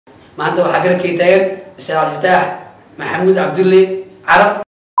maanta waxaa garabkay taagan Abdullahi Maxamuud Abdullahi Arab.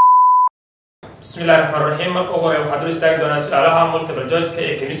 Bismillah ar-Rahman ar-Rahim. Marka ugu horreeya waxaan dul istaagi doonaa su'aalaha multiple choice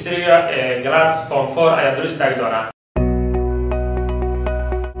ee chemistry-ga ee class form 4 ayaa dul istaagi doonaa.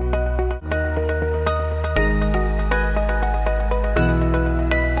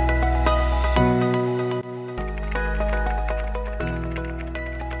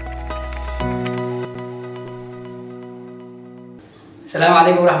 السلام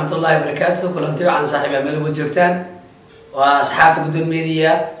عليكم ورحمة الله وبركاته. كلنتي عن صاحب أمل وجوكتان وأصحاب GUDOON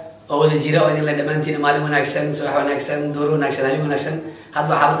MEDIA وودا جيرا وإذن الله دمانتين مالي وناكسن سواح وناكسن دورو وناكسن هاي وناكسن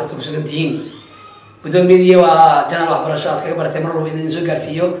هذا حالة تسوقسوقنتين GUDOOن MEDIا وجانا waxbarashada كبر تمر وإذن نسوق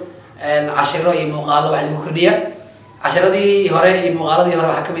قرسيو عشرة muuqaal واحد مكردية عشرة دي horey muuqaal دي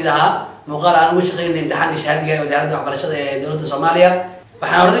horey وحكم إذاها muuqaal أنا مش غير الامتحان الشهادي وزارة waxbarashada دولة الصومالية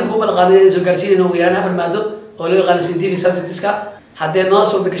وحنا أردن كوب القانون نسوق قرسين إنه غيرنا في المادة ولو قانون سنتي في سبت تسكا haddee noo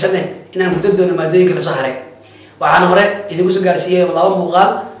soo degashane inaan ku doono maadooyinka la soo haray waxaan hore idinku soo gaarsiiyay laba muuqaal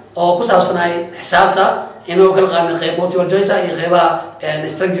oo ku saabsanay xisaabta inuu kala qaadnay qayb multiple choice iyo qaybaha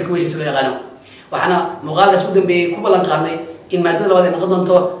structure questions loo yaqaano waxaana muuqaalkaas u dambeeyay ku balan qaadnay in maadada labaad ay noqon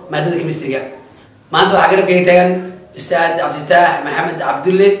doonto maadada chemistry-ga maanta waxaa garabkay taagan Ustaad Abdullahi Maxamed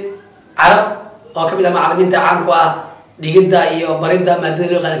Abdullahi Arab oo kamid ah macallimiinta caan ku ah dhigidda iyo baridda maadada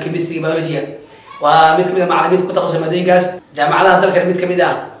loo yaqaan chemistry biology وميت كمية معلومات كنت أقصد مدين جاز جامعة هذا الكلام ميت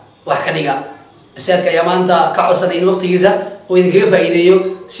كمية وحكنيجا أستاذ كيامانتا كعصنا إن وقت جزء وإذا كيف فايديو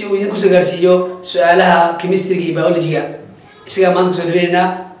وإذا كوسجار سيو سؤالها كيمستري بيولوجيا إسقى ما نقصد بيننا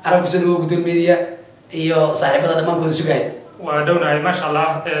عرب كوسجار GUDOON MEDIA إيو صاحب هذا ما كوسج سجاي ودونا ما شاء الله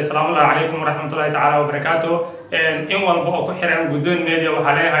السلام الله عليكم ورحمة الله تعالى وبركاته إن والبقى كحرم GUDOON MEDIA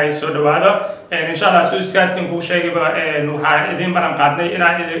وحاليا هاي سود هذا إن شاء الله سوسكات كن كوشيء بقى نوحا إدين بلان قادني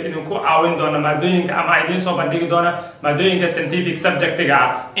إن كو عاون دونا مادوين كأما إدين صوب عندك دونا مادوين كسcientific subject تجا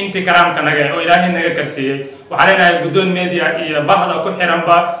أنت كلام كنجا أو إلهي نجا كرسي وحاليا هاي GUDOON MEDIا بحدا كحرم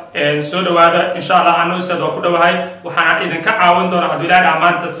بقى سود هذا إن شاء الله عنو سد وكده هاي وحنا إذا كعاون دونا هدول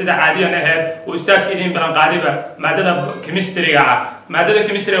عمان تصيد عاديا نهاد وأستاذ كإدين بلان قادبة مادة كيمستري مادة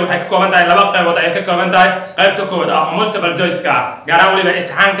كيمستري وحكي كمان تاي لبقة وضعي كمان تاي قيبتا كود multiple choice gaar waliba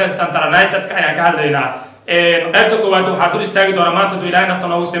imtixaanka centralized ka ayaan ka hadlaynaa qaybta koowaad waxaa dul istaagi doona maanta duu ilaahay nafta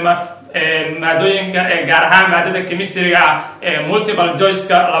noogu sima maadooyinka gaar ahaan maadada chemistry-ga multiple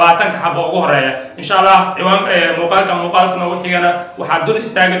choice-ka 20 xabo ugu horeeya insha Allah muuqaalkan ugu xigana waxaa dul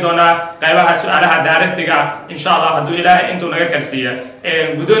istaagi doona qaybaha su'aalaha directiga insha Allah haduu ilaahay intuu naga kalsiiyo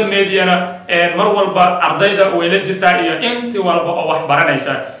GUDOON MEDIA-na mar walba ardayda way la jirtaa iyo intii walba oo wax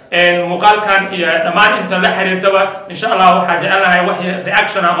baranaysa muuqaalkan iyo dhamaan inta la xiriirtaba insha Allah waxa jecelnahay wax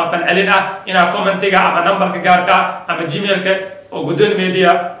reaction ama falcelin ah ina commentiga ama numberka gaarka ama gmailka oo GUDOON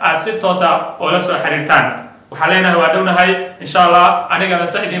MEDIA si toos ah oo la soo xiriirtaan waxa leenahay waa dhownahay insha Allah anigana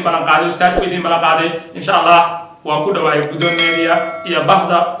saidin balan qaaday ustaadku idin balan qaaday insha Allah waa ku dhawaay GUDOON MEDIA iyo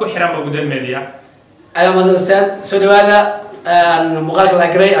bahda ku xiran GUDOON MEDIA ayo ma ustaad soo dhawaada muuqaalka la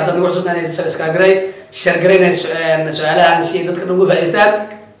garay hadda nagu cusubnaanay subscribe garay share garay su'aalahan si dadka nagu faa'iideystaan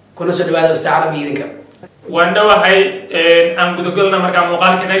kuna soo dhawaada ustaad Arabi idinka وندوحي أن قدقلنا مركا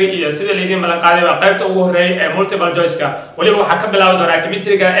مقالك نجي إيه سيد اللي دين ملقادي وقيبت أوه رأي multiple choice كا وليه وحكم بلاو دونا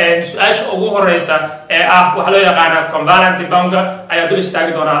كيمستري كا سؤال أوه رئيسا وحلو يقانا covalent bond أي دول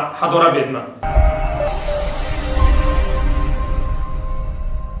استاج دونا حضورة بيدنا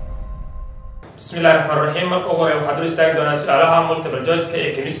بسم الله الرحمن الرحيم مركا أوه رأي وحضور استاج دونا سؤالها multiple choice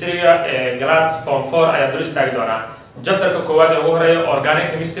كا كيمستري كا class form 4 أي دول استاج دونا chapter كواد ugu horeeya organic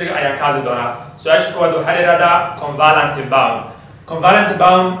chemistry ayaan ka hadli doonaa su'aasha koowaad waxa la yiraahdaa covalent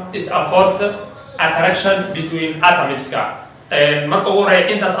bond is a force attraction between atoms marka ugu horeeya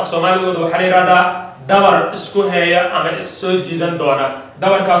intaas af Soomaaliga waxa la yiraahdaa dabar isku haya ama is soo jiidan doona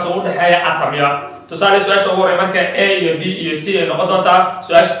dabarkaas oo u dhaxeeya atomya tusaale su'aasha ugu horeeya marka A iyo B iyo C ay noqon doontaa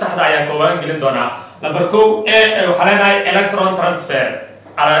su'aasha saxda ayaa kooban gelin doonaa number 2 A waxa leenahay electron transfer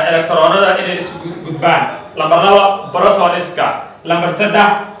electronada inay isu gudbaan number 2 protoniska number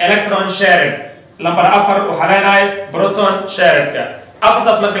 3 electron sharing number 4 waxa leenahay proton sharedka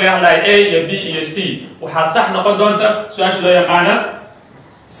afartaas marka la hadlayo A iyo B iyo C waxa sax noqon doonta su'aasha loo yaqaan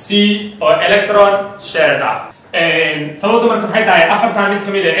C oo electron shared ah sababtu marka maxay tahay afartan mid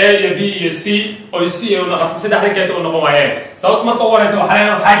kamid ah A iyo B iyo C oo C ay noqoto saddex dhaqeed oo noqon waayeen sababtu marka ugu horeysa waxa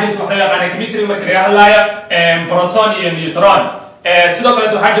leenahay waxa jirta waxa loo yaqaan chemistry marka la hadlayo proton iyo neutron sidoo kale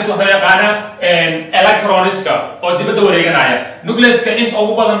waxa jirta waxa yaqaan electroniska oo dibadda wareeganaya nucleuska inta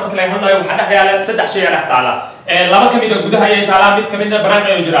ugu badan marka la hadlayo waxa dhex yaala saddex shay dhex taala laba kamid ah gudaha ayay taalaa mid kamid ah banaanka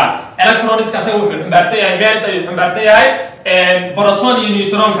ayuu jiraa electronics asaga wuxuu xambaarsan yahay mass ayuu xambaarsan yahay proton iyo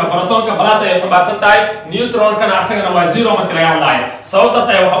neutronka protonka plus ayay xambaarsan tahay neutronkana asagana waa zero marka laga hadlayo sababtaas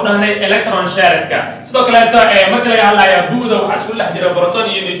ayaa waxa u dhahnay electron sharedka sidoo kale marka laga hadlayo buuda waxa isku dhex jira proton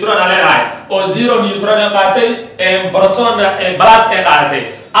iyo neutron aan leenahay oo zero neutron ay qaatay proton plus ay qaatay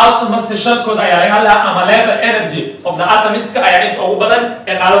atoms shaqkooda ayaa laga hadlaa ama level energy of the atoms ayaa inta ugu badan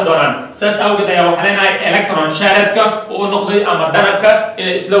ay qaadan doonaan saas awgeed ayaa waxa leenahay electron sharedka oo noqday ama danabka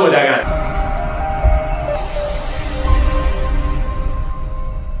inay isla wadaagaan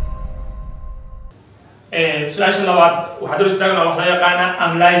su-aasha labaad waxaa dul istaagna wax loo yaqaana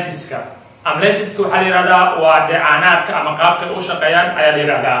amlysiska amlysiska waxaa la yihahdaa waa deecaanaadka ama qaabka u shaqeeyaan ayaa la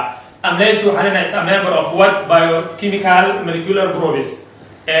yihahdaa amlysis waxaa leenahay is a member of what biochemical molecular groups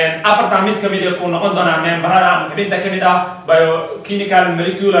afartan mid kamid ah kuu noqon doonaa memberada ama xubinta kamid ah biochemical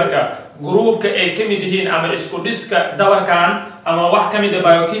molecularka groupka ay kamid yihiin ama isku dhiska dabarkan ama wax kamid ah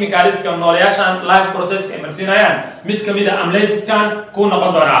biochemicalska nooleyaashan life processka ay marsiinayaan mid kamid ah amlysiskan kuu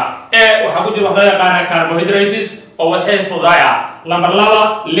noqon doonaa waxaa ku jira wax loo yaqaana carbohydrates oo waxay fudaaya lambar laba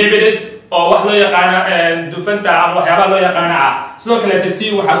lipids oo wax loo yaqaana dufanta ama waxyaabaha loo yaqaana ah sidoo kaleeta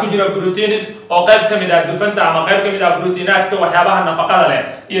c waxaa ku jira proteins oo qayb kamid ah dufanta ama qayb kamid ah proteinaadka waxyaabaha nafaqada leh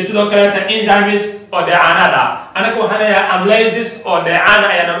iyo sidoo kaleeta enzymes oo dheecaanaad ah anaga waxaan leeyahay amlysis oo dheecaan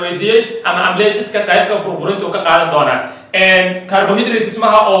ayaan weydiiyey ama amlysiska qaybka burburinta uu ka qaadan doona carbohydrates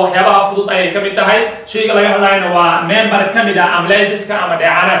maha oo waxyaabaha fudud ayay kamid tahay shayga laga hadlayana waa member kamid ah amlysiska ama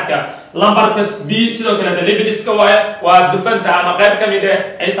dheecaanaadka lambarkas b sidoo kaleeta lipidska waa dufanta ama qayb kamid ah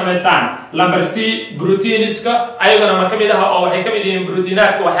ay samaystaan lambar c proteinska ayagana ma kamid ah oo waxay kamid yihiin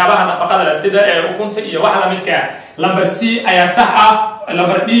proteinaadka waxyaabaha nafaqada leh sida ukunta iyo wax lamidka lambar c ayaa sax ah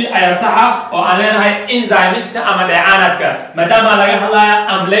lambar d ayaa sax ah oo aan leenahay enzymeska ama dheecaanaadka maadaama laga hadlayo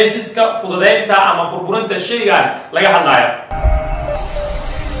amlysiska fududeynta ama burburinta shaygan laga hadlayo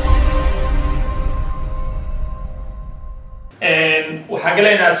waxaan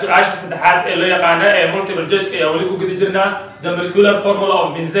galaynaa su-aasha saddexaad ee loo yaqaano multiple choice ayaa weli ku guda jirnaa the molecular formula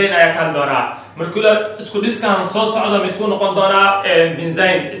of benzene ayaa kan doonaa molecular isku dhiskan soo socda mid ku noqon doonaa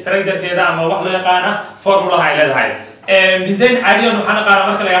benzene structurekeeda ama wax loo yaqaana formulaha ay leedahay benzene caadiyan waxaan aqaana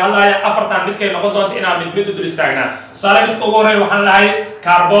marka laga hadlayo afartan midkay noqon doonta inaan mid mid u dul istaagnaa tusaale midka ugu horreeya waxaan lahay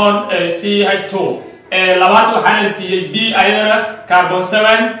carbon ch2 labaad waxaana la siiyey b ayadana carbon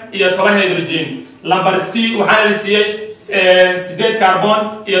 7 iyo 10 hydrogen lambar c waxaana la siiyey 8 carbon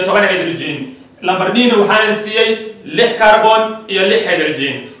iyo 10 hydrogen lambar d waxaana la siiyey 6 carbon iyo 6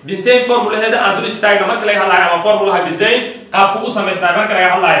 hydrogen benzene formulaheeda aan dul istaagno marka laga hadlayo ama formulaha benzene qaabku u samaysnaa marka laga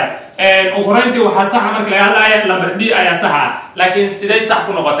hadlayo ugu horeyntii waxaa saxa marka laga hadlayo lambar d ayaa sax ah laakiin siday sax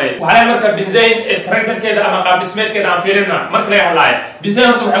ku noqotay waxaa marka benzene structurekeeda ama qaab dhismeedkeeda aan fiirina marka laga hadlayo benzene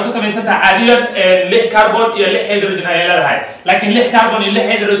horta waxay ku samaysantaha caadiyan 6 carbon iyo 6 hydrogen ayay leedahay laakiin 6 carbon iyo 6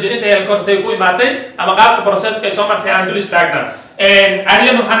 hydrogen inta ay korsay ku imaatay ama qaabka processka ay soo martay aan dul istaagna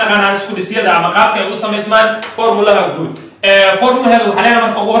caadiyan waxaan naqaanaa isku dhisyada ama qaabka ay u samaysmaan formulaha guud formulaheeda waxaa leedahay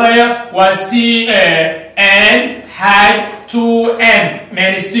marka ugu horeeya waa c n hyd 2n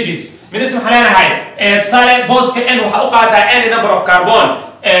minus 6 minus waxaan leenahay tusaale booska n waxaa u qaadataa any number of carbon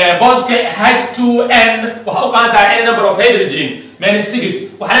booska hyd 2n waxaa u qaadataa any number of hydrogen minus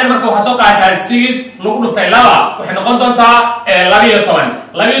 6 waxaa leenahay marka waxaa soo qaadataa 6 lagu dhuftay laba waxay noqon doontaa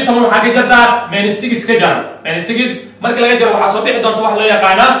 12 waxaa ka jartaa minus 6 ka jar minus 6 marka laga jaro waxaa soo bixi doonta wax loo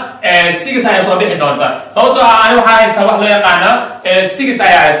yaqaana 6 ayaa soo bixi doonta sababtoo ah ani waxaa haystaa wax loo yaqaana 6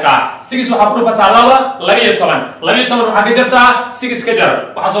 ayaa haystaa 6 waxaa ku dhufataa 12 waxaa ka jartaa 6 ka jar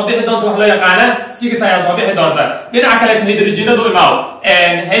waxaa soo bixi doonta wax loo yaqaana 6 ayaa soo bixi doonta dhinaca kale hydrogenadu imaaw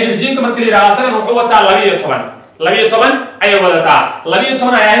hydrogenka marka la yidhahdo asagana wuxuu wataa 12 ayay wadataa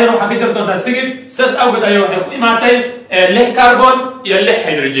 12 ayaa ayadana waxaa ka jari doontaa 6 saas awgeed ayaa waxay ku imaatay 6 carbon iyo 6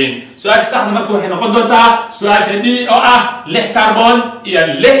 hydrogen su-aasha saxda marka waxay noqon doontaa su-aasha d oo ah 6 carbon iyo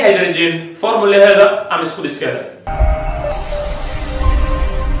 6 hydrogen formulaheeda ama isku dhiskeeda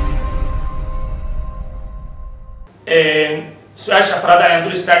su-aasha afraad ayaan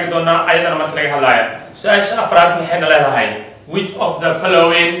dul istaagi doonaa ayadana marka laga hadlaayo su-aasha afraad maxayna leedahay which of the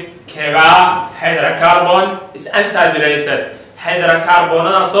following keebaa hydrocarbon is unsaturated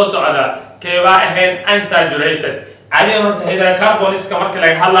hydrocarbonadan soo socda keebaa ahayn unsaturated caadiyan horta hydrocarboniska marka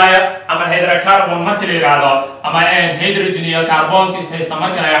laga hadlaayo ama hydrocarbon marka la yidhaahdo ama hydrogen iyo carbonka is haysta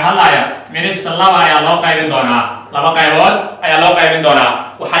marka laga hadlaayo minus laba ayaa loo qaybin doonaa laba qaybood ayaa loo qaybin doonaa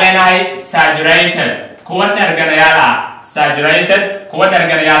waxaa leenahay saturated kuwa dherganayaal ah saturated kuwa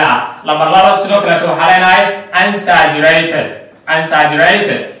dherganayaal ah lambar laba sidoo kaleeto waxaa leenahay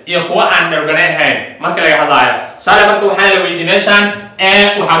unsaturated iyo kuwa aan dherganahayn marka laga hadlaayo tusaale marka waxaa la weydiiyey meeshaan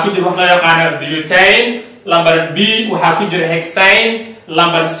waxaa ku jira wax loo yaqaano butane number B waxaa ku jira hexane,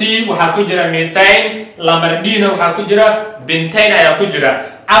 number C waxaa ku jira methane, number D na waxaa ku jira bentane ayaa ku jira.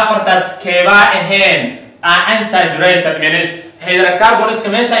 afartaas keebaa ahayn unsaturated means hydrocarbons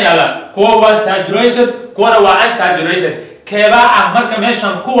meesha yaala kuwa waa saturated kuwana waa unsaturated. keebaa ah marka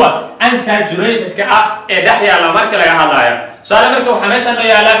meeshan kuwa unsaturated ka ah ee dhex yaala marka laga hadlayo. su'aal marka waxaa meeshan noo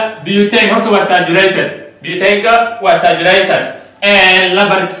yaala butane horta waa saturated, butane-ka waa saturated.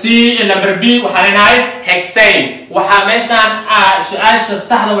 number C number B waxaa leenahay hexane. waxaa meeshan su'aasha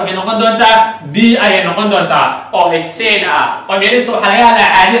saxda waxay noqon doontaa B ayay noqon doontaa oo hexane ah. oo meesha waxaa laga hadlaa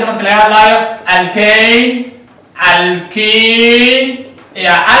caadiyada marka laga hadlayo alkane, alkene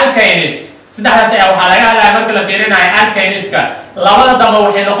iyo alkanes. saddexdaas ayaa waxaa laga hadlaya marka la fiirinayo alkaneska. labada damba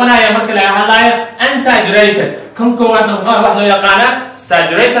waxay noqonayaan marka laga hadlayo unsaturated. kan koowaadna waxaa wax loo yaqaana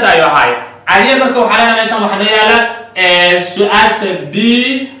saturated ayuu ahay. caadiya marka waxaa leenahay meeshan waxaa noo yaala su'aasha B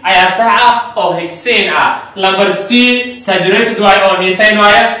ayaa sax ah oo hexane ah. number C saturated waayo oo methane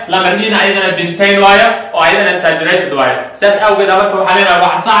waayo. number D na ayadana bentane waayo oo ayadana saturated waayo. sidaas awgeed marka waxaa leenahay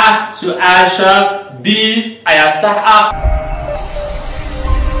waxa sax ah su'aasha B ayaa sax ah.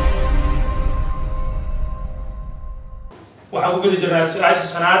 waxaan ku guda jirnaa su'aasha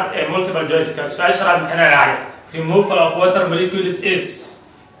shanaad ee multiple choice-ka. su'aasha shanaad maxay leedahay? removal of water molecules is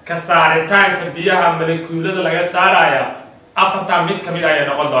ka saaritaanka biyaha molecuulada laga saaraya afartan mid kamid ayay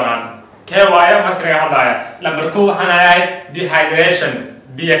noqon doonaan. kee waayo marka laga hadlaya? number 2 waxaan leeyahay dehydration,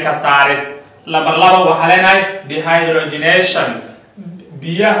 biyo ka saarid. number 2 waxaan leenahay dehydrogenation,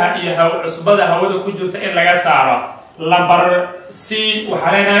 biyaha iyo cusbada hawada ku jirta in laga saaro. number C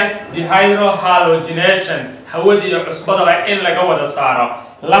waxaan leenahay dehydrohalogenation, hawada iyo cusbadaba in laga wada saaro.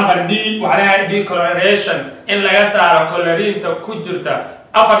 number D waxaan leenahay dechlorination, in laga saaro chlorine-ta ku jirta.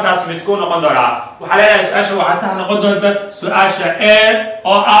 afartaas mid ku noqon doonaa. waxaa leeyahay su'aasha waxaa sax noqon doonta su'aasha A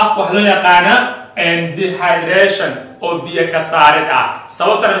oo ah wax loo yaqaana dehydration oo biyo ka saarid ah.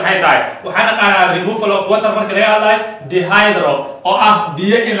 sababtana maxay tahay? waxaan naqaanaa removal of water marka laga hadlayo dehydro oo ah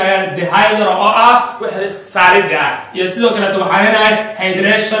biyo in laga dehydro oo ah wax saarid ah, iyo sidoo kale waxaan leenahay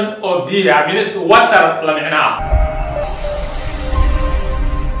hydration oo biyo means water la micno ah.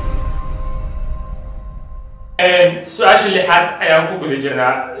 su'aasha lixaad ayaan ku guda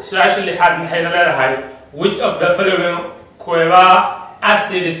jirnaa. su'aasha lixaad maxay leedahay? which of the following kuwaa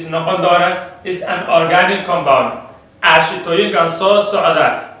acids noqon doona is an organic compound? aashitooyinkan soo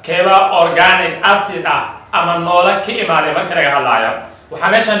socda keebaa organic acid ah ama noola ka imaaday marka laga hadlayo? waxaa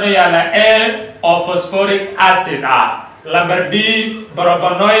meesha noo yaala A oo phosphoric acid ah, number B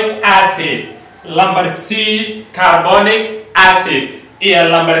propanoic acid, number C carbonic acid iyo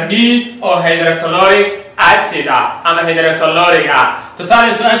number D oo hydrochloric acid ah ama hydrochloric ah.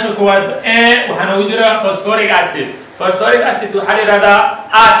 tusaale su'aasha koowaad A waxaa noogu jira phosphoric acid. phosphoric acid waxaa la yidhahdaa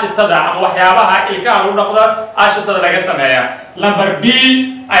aashitada ama waxyaabaha ilkaha lagu dhaqdo aashitada laga sameeya. number B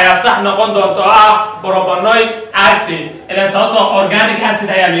ayaa sax noqon doonta oo ah propanoic acid. ilan sababtoo organic acid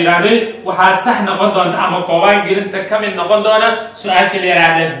ayaa la yidhahday waxaa sax noqon doonta ama koobaan gelinta ka mid noqon doona su'aasha la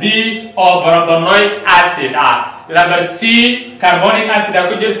yidhahda B oo propanoic acid ah. number C carbonic acid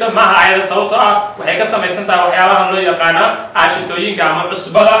ku jirta maaha ayada sababtoo ah waxay ka samaysan tahay waxyaabaha loo yaqaano aashitooyinka ama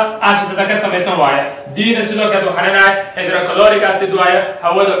cusbada aashitada ka samaysan waaye. D na sidoo kale waxaa leenahay hydrochloric acid waaye,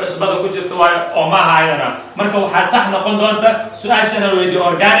 hawada cusbada ku jirta waaye oo maaha ayadana. marka waxaa sax noqon doonta su'aashana weydiiyo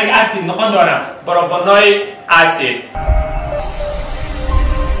organic acid noqon doona propanoic acid.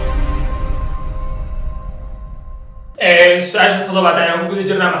 su'aasha toddobaad ayaan ku guda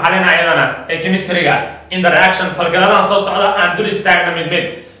jirnaa maxaa leenahay ayadana chemistry-ga in the reaction falgaladan soo socda aan dul istaagna mid mid.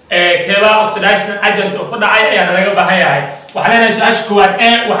 keebaa oxidizing agent oo ku dhacay ayaa laga baahan yahay. waxaa leenahay su'aasha koowaad A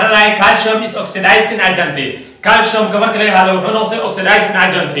waxaa leenahay calcium is oxidizing agent. calcium-ka marka laga hadlo wuxuu noqday oxidizing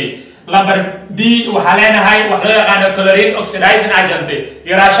agent. number B waxaa leenahay wax loo yaqaano chlorine oxidizing agent,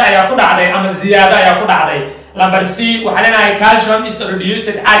 yaraasho ayaa ku dhacday ama ziyaado ayaa ku dhacday. number C waxaa leenahay calcium is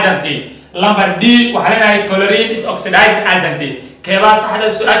reduced agent. number D waxaa leenahay chlorine is oxidizing agent. keebaa saxda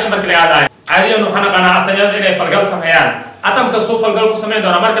su'aasha marka laga hadlayo? caadiyan waxaan naqaanaa atanyada inay falgal sameeyaan. atamka suu falgal ku samayn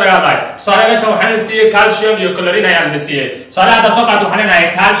doona marka laga hadlayo? tusaale meesha waxaa la siiyey calcium iyo chlorine ayaa la siiyey. tusaale hadda soo qaata waxaa leenahay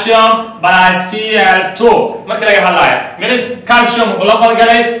calcium plus Cl2 marka laga hadlayo means calcium wuxuu la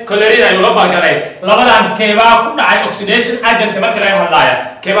falgalay chlorine ayuu la falgalay. labadan keebaa ku dhacay oxidation agent marka laga hadlayo?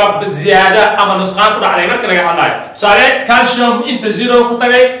 keebaa ziyaada ama nusqaan ku dhacday marka laga hadlayo? tusaale calcium inta 0 ku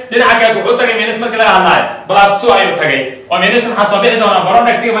tagay dhinaca kale wuxuu tagay means marka laga hadlayo plus 2 ayuu tagay. oo means maxaa soo bixi doona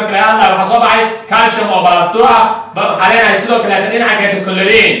productiga marka laga hadlayo waxaa soo baxay calcium oo plus 2 ah. waxaa leenahay sidoo kale dhinaca kale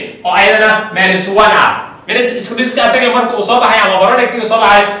chlorine oo ayadana minus 1 ah. means isku dhiska asaga marka uu soo baxay ama productiga soo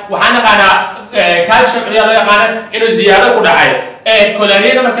baxay waxaan naqaanaa calcium ayaa loo yaqaana inuu ziyaado ku dhacay.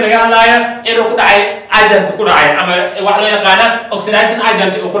 chlorine marka laga hadlayo inuu ku dhacay agent ku dhacay ama wax loo yaqaan oxidizing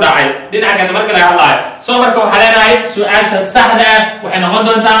agent ku dhacay dhinaca kale marka laga hadlayo soo marka waxa leenahay su'aasha saxda ah waxay noqon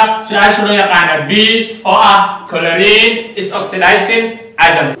doontaa su'aasha loo yaqaan B oo ah chlorine is oxidizing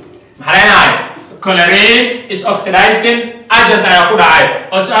agent waxa leenahay chlorine is oxidizing agent ayaa ku dhacay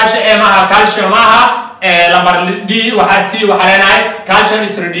oo su'aasha A maaha calcium maaha lambar D waxa C waxa leenahay calcium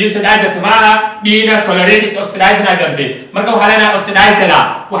is reducing agent maaha D na chlorine is oxidizing agent marka waxa leenahay oxidizer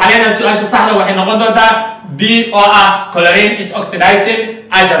waxa leenahay su'aasha saxda waxay noqon doontaa B oo ah chlorine is oxidizing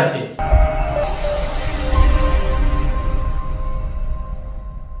agent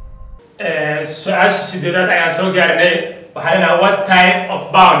su'aasha sideedaad ayaan soo gaarnay waxa leenahay what type of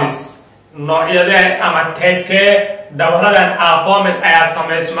bonds noocyada ama type dabaladan formed ayaa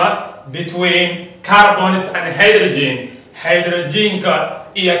samaysma between carbons and hydrogen hydrogenka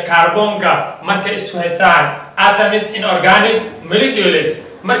iyo carbonka markay isku haystaan atoms in organic molecules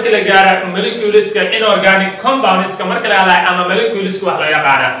marka la gaaro moleculeska inorganic compoundska marka la hadlayo ama moleculeska wax loo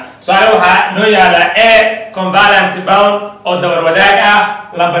yaqaan su'aalo waxa noo yaala A covalent bond oo dabar wadaag ah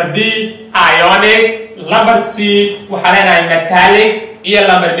number B ionic number C waxa leenahay metallic iyo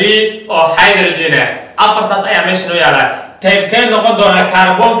number D oo hydrogen afartaas ayaa meesha noo yaala taybkeen noqon doona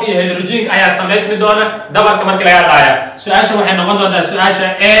carbonka iyo hydrogenka ayaa samaysmi doona dabarka marka laga hadlayo su'aasha waxay noqon doontaa su'aasha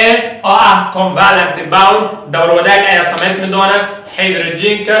A oo ah covalent bond dabar wadaag ayaa samaysmi doona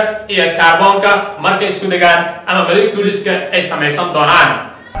hydrogenka iyo carbonka markay isku dhagaan ama moleculeska ay samaysan doonaan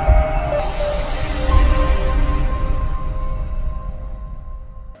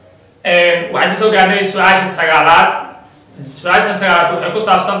waxaan soo gaarnay su'aasha sagaalaad su'aasha sagaalaad waxay ku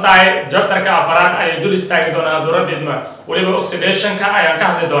saabsan tahay chapterka afaraad ay dul istaagi doonaa durafidma waliba oxidationka ayaan ka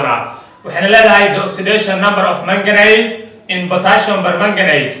hadli doonaa waxayna leedahay the oxidation number of manganese in potassium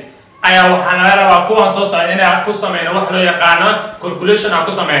permanganese ayaa waxaan la rabaa kuwan soo socda inaan ku sameeyno wax loo yaqaan calculation aan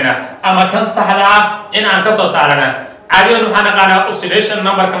ku sameeyna ama tan saxda ah in aan ka soo saarana caadiyan waxaan naqaanaa oxidation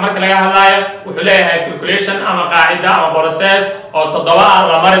numberka marka laga hadlayo wuxuu leeyahay calculation ama qaacida ama process oo 7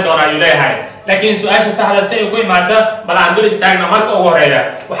 la mari doono ayuu leeyahay laakiin su'aasha saxda si ay ku imaato bal aan dul istaagno marka ugu horeeya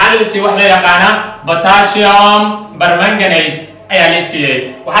waxaan la siiyay wax loo yaqaan potassium permanganese ayaa la siiyay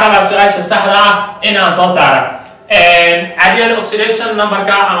waxaan rabaa su'aasha saxda ah in aan soo saaro caadiyan oxidation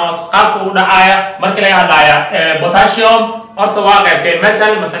numberka ama qaabka uu dhacaya marka laga hadlayo potassium horta waa qaybtay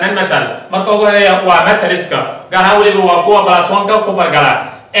metal masalan metal marka ugu horeeya waa metaliska gaar ahaan waliba waa kuwa balasonka ku fargala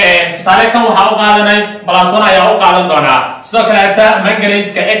tusaale kan waxaa u qaadanay balason ayaa u qaadan doonaa sidoo kaleeta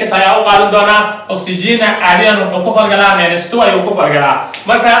manganeska x ayaa u qaadan doonaa oxygena caadiyan wuxuu ku fargalaa -2 ayuu ku fargalaa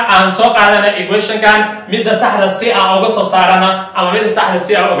marka aan soo qaadana equationkan midda saxda si aan uga soo saarana ama midda saxda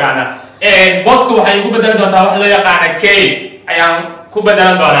si aan ogaana booska waxay ugu bedeli doontaa wax loo yaqaan k ayaan ku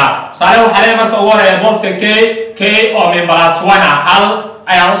bedelan doonaa tusaale waxaa leeyahay marka ugu horeeya booska k oo min +1 hal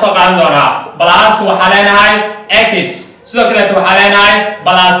ayaan usoo qaadan doonaa plus waxaa leenahay x sidoo kaleeta waxaa leenahay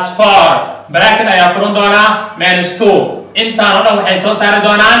 +4 bracket ayaa furan doonaa -2 intaan oo dhan waxay soo saari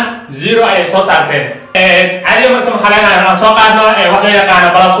doonaan 0 ayay soo saarteen caadiga marka maxaa leenahay aan soo qaadno wax loo yaqaan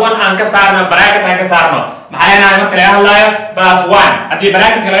 +1 aan ka saarno bracket aan ka saarno maxaa leenahay marka laga hadlayo +1 haddii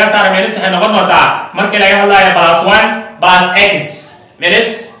bracketka laga saaro minus waxay noqon doontaa marka laga hadlayo +1 plus x minus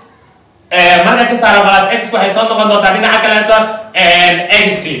marka ka saaro plus x waxay soo noqon doontaa dhinaca kaleeto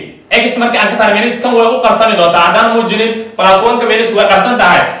x marka aan ka saaro minus kan way u qarsami doontaa haddaan muujinin +1 ka minus way qarsan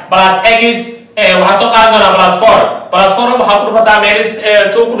tahay plus x waxaa soo qaadan doonaa +4 waxaa ku dhufataa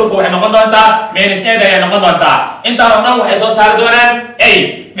 -2 ku dhufo waxay noqon doontaa -8 ayay noqon doontaa intaan oo dhan waxay soo saari doonaan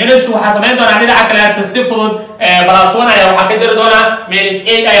 8 minus waxaa samayn doonaa dhinaca kaleeta si fudud +1 ayaa waxaa ka jari doonaa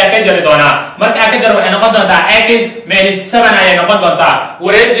 -8 ayaa ka jari doonaa marka aan ka jaro waxay noqon doontaa x -7 ayay noqon doontaa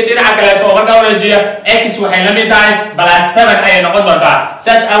wareeji dhinaca kaleeta oo markaa wareejiya x waxay la mid tahay +7 ayay noqon doontaa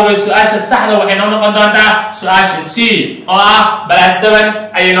saas awgeed su'aasha saxda waxay noo noqon doontaa su'aasha C oo ah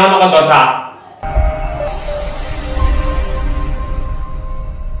 +7 ayay noo noqon doontaa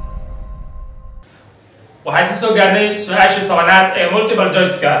waxaan soo gaarnay su'aasha 10aad ee multiple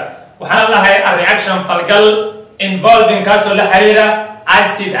choice-ka waxaan lahayd a reaction falgal involving kaasoo la xiriira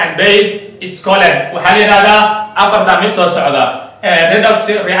acid and base is called waxaa la yiraahdaa afarta mid soo socda redox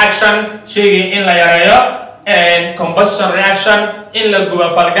reaction shayga in la yareeyo combustion reaction in la gubo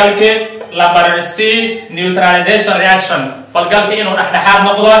falgalka number C neutralization reaction falgalka inuu dhexdhexaad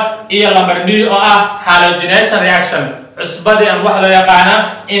noqdo iyo number D oo ah halogenation reaction cusbadii aan wax loo yaqaana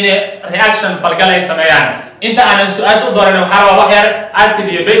in reaction falgal ay sameeyaan inta aanan su'aasha u dooran waxaa rabaa wax yar acid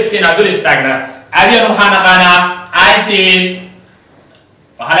iyo base inaan dul istaagna caadiyan waxaan naqaanaa acid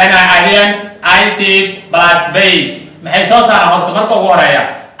waxaa leenahay caadiyan acid plus base maxay soo saaraan horta marka ugu horeeya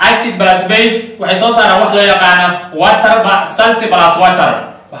acid plus base waxay soo saaraan wax loo yaqaana water salty plus water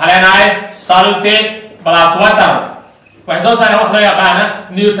وحلينا salty plus water waxay soo saareen wax loo yaqaan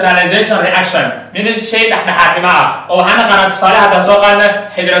neutralization reaction min shay dhaxdhaxaad dhimaa oo waxaan qaadanaa tusaale hadda soo qaadna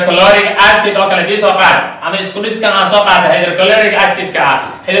hydrochloric acid oo kale soo qaad ama isku dhiskan aan soo qaadna hydrochloric acid ka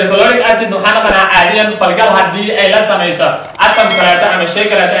hydrochloric acid waxaan qaadanaa caadiyan falgal hadii ay la sameeyso atom kaleeto ama shay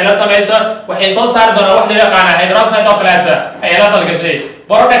kaleeto ay la sameeyso waxay soo saar doonaa wax loo yaqaan hydroxide oo kaleeto ay la falgashay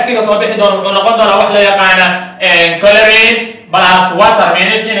productiga soo bixi doona wuxuu noqon doonaa wax loo yaqaan chlorine plus water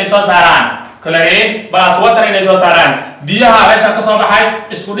means inay soo saaraan chlorine plus water inay soo saaraan biyaha meesha ka soo baxay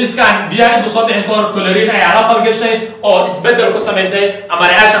isku dhiskan biyaha intuu soo bixin karo chlorine ayaa la falgashay oo isbedel ku sameysay ama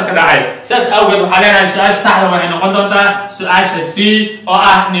reaction ka dhacay sidaas awgeed waxaa leenahay su-aasha saxda waxay noqon doontaa su-aasha C oo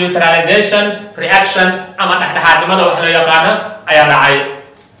ah neutralization reaction ama dhexdhexaadnimada wax loo yaqaano ayaa dhacay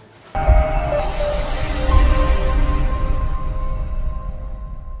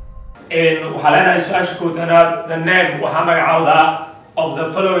waxaa leenahay su-aasha kootanaad the name waxaa magacawda of the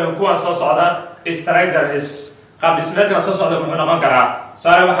following kuwan soo socda structure is qaab dhismeedkan soo socda muxuu noqon karaa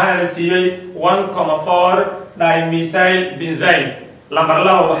tusaale waxaana la siiyey 1,4 dimethyl benzene lambar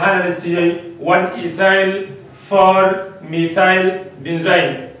 2 waxaana la siiyey 1 ethyl 4 methyl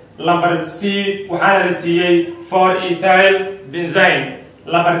benzene lambar C waxaana la siiyey 4 ethyl benzene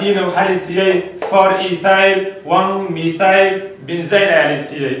lambar D waxaa la siiyey 4 ethyl 1 methyl benzene ayaa la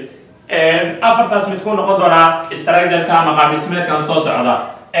siiyey afartaas mid ku noqon doonaa structure-ka ama qaab dhismeedkan soo socda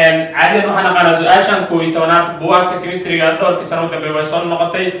caadiyan waxaan aqaanaa su-aashan 11aad buugaagta chemistry-ga dhowrkii sano ugu dambeeyay way soo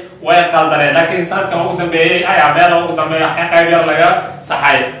noqotay way qaldaneen laakiin sanadkan ugu dambeeyay ayaa meel ugu dambeeya qayb yar laga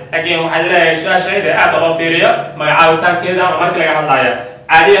saxay laakiin waxaa leeyahay su-aashayda aad loo fiiriyo magacaabitaankeeda ama markii laga hadlayo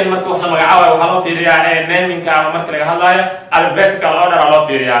caadiyan marka wax la magacaabayo waxaa loo fiiriyaa namingka ama markii laga hadlayo alphabetical order loo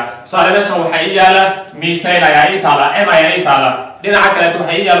fiiriyaa tusaale meeshan waxaa ii yaala methyl ayaa ii taala m ayaa ii taala dhinaca kaleeto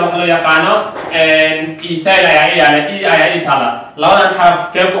waxaa ii yaala waxa loo yaqaano ethyl ayaa ii yaala e ayaa ii taala labadan xaraf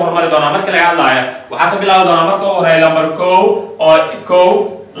kee ku hormari doonaa markii laga hadlayo waxaa ka bilaabi doonaa marka u horeeya lambar 1 oo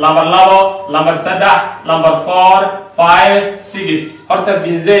 1 lambar 2 lambar 3 lambar 4 5 6 horta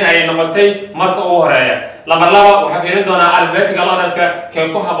benzene ayay noqotay marka ugu horeeya lambar 2 waxaa fiirin doonaa alphabetical order-ka kee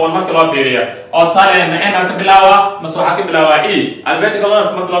ku haboon marka loo fiiriyo oo tusaale ma ka bilaawa mase waxaa ka bilaawa e alphabetical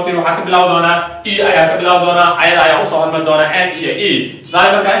order marka loo fiiriyo waxaa ka bilaabi doonaa e ayaa ka bilaabi doonaa ayada ayaa usoo hormari doona n iyo e tusaale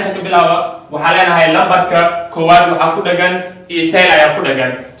markaa inta ka bilaawa waxaa leenahay lambarka koowaad waxaa ku dhagan ethyl ayaa ku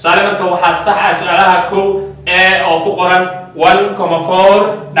dhagan tusaale marka waxaa sax ah su-aalaha kow oo ku qoran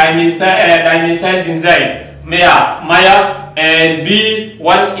 1,4 dimethyl benzene maya b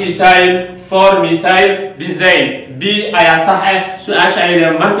 1 ethyl 4 methyl benzene b ayaa sax ah su-aasha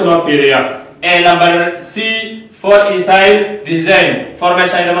ayada marka loo fiiriyo number C 4 ethyl benzene 4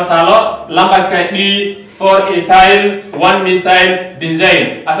 meesha ayada ma taalo lambarka D 4 ethyl 1 methyl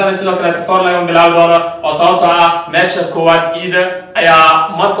benzene asana sidoo kale 4 laga bilaabi doono oo sababtoo ah meesha koowaad ida ayaa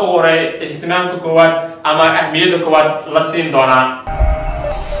marka ugu horeeya ihtimaamka koowaad ama ahmiyadda koowaad la siin doonaa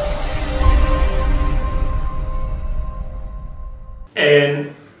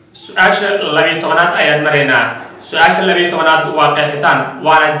su-aasha 12aad ayaan maraynaa su-aasha 12aad waa qeexitaan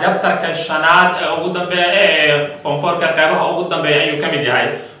waana jabtarka shanaad ee ugu dambeeya ee fonforka qeybaha ugu dambeeya ayuu ka mid yahay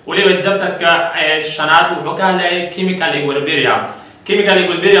weliba jabtarka shanaad wuxuu ka hadlayay chemical equilibrium chemical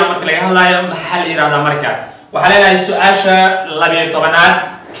equilibrium marka laga hadlayo maxaa la yidhahdaa marka waxaa leenahay su-aasha 12aad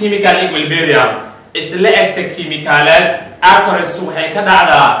chemical equilibrium isla egta kimikaaleed actors waxay ka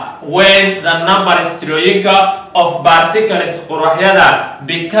dhacdaa when the number tirooyinka of particles quruxyada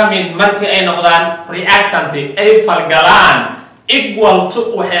becoming markii ay noqdaan reactant ay falgalaan equal to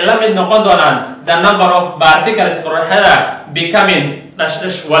waxay la mid noqon doonaan the number of particles quruxyada becoming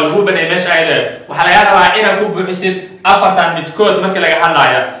walgu banay meesha ayda waxaa laga rabaa inaad ku buuxisid afartan midkood markii laga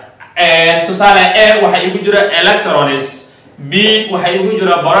hadlayo tusaale a waxaa igu jira electrons b waxaa igu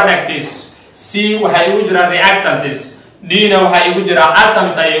jira products c waxaa igu jira reactants d na waxaa igu jira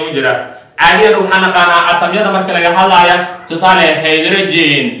atoms ayaa igu jira caadiyan waxaa naqaanaa atomyada marka laga hadlaya tusaale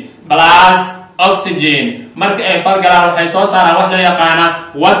hydrogen plus oxygen marka ay falgalaan waxay soo saaraan wax loo yaqaana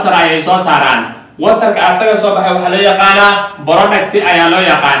water ayay soo saaraan waterka asaga soo baxay waxaa loo yaqaanaa product ayaa loo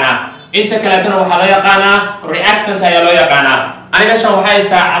yaqaanaa inta kaleetana waxaa loo yaqaanaa reactant ayaa loo yaqaanaa aniga shan waxay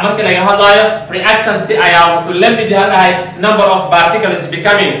istaa markii laga hadlayo reactant ayaa wuxuu la mid yahay number of particles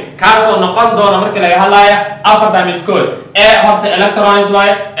becoming kaasoo noqon doona markii laga hadlayo afarta midkood ee horta electrons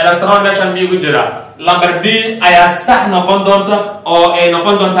waaye electron meeshan miigu jira number b ayaa sax noqon doonta oo ay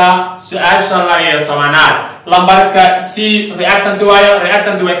noqon doontaa su-aasha 12aad lambarka c reactant waaye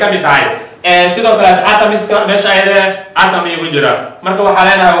reactant way ka mid tahay sidoo kale atomiska meesha ayada atom igu jira marka waxaa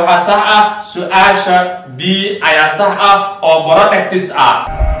leenahay waxaa sax ah su-aasha b ayaa sax ah oo products ah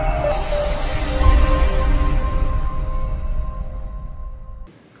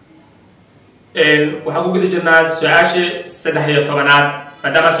waxaan ku guda jirnaa su-aashii 13aad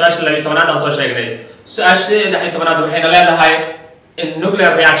maadaama su-aashii 12aad aan soo sheegnay su-aashii 13aad waxayna leedahay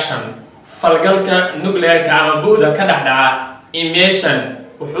nuclear reaction falgalka nuclearka ama bu'da ka dhex dhaca emission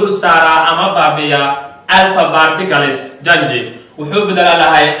wuxuu saaraa ama baabiyaa alpha particles janji wuxuu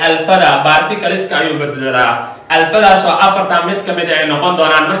bedelaa alfada particleska ayuu bedelaa alfadaas oo afarta mid ka mid ay noqon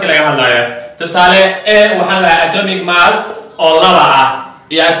doonaan markii laga hadlayo tusaale a waxaan lahaa atomic mass oo 2 ah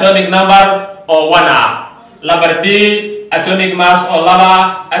iyo atomic number oo 1 ah number b atomic mass oo 2 ah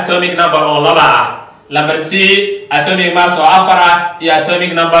atomic number oo 2 ah number c atomic mass oo 4 ah iyo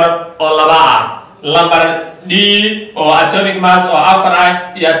atomic number oo 2 ah number d oo atomic mass oo 4 ah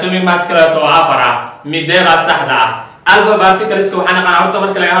iyo atomic mass kale oo 4 ah mideeba saxda ah alpha particleska waxaan naqaan horta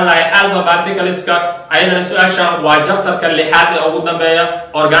marka laga hadlayo alpha particleska ayadana su-aasha waa jabtarka 6aad ee ugu dambeeya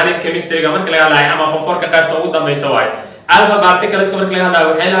organic chemistryga marka laga hadlayo ama fonforka qaybta ugu dambeysa waay alpha particleska marka laga hadlayo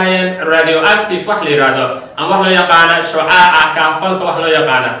waxay lahaayeen radioactive wax la yiraahdo ama wax loo yaqaano shucaaca kaafalka wax loo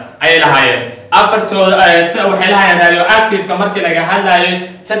yaqaano ayay lahaayeen afartooda waxay lahaayeen radioactive-ka markii laga hadlayo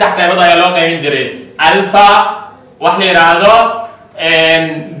 3 qaybood ayaa loo qaybin jiray alpha wax la yiraahdo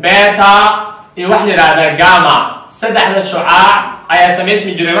beta iyo wax la yiraahdo gamma saddexda shucaac ayaa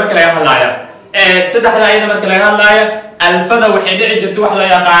sameysmi jiray marka laga hadlayo saddexda ayada marka laga hadlayo alfada waxay dhici jirtay wax loo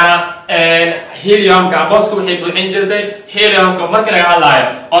yaqaano heliumka booska waxay buuxin jirtay heliumka marka laga hadlayo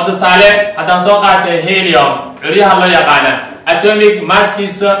oo tusaale haddaan soo qaatay helium curyaha loo yaqaana atomic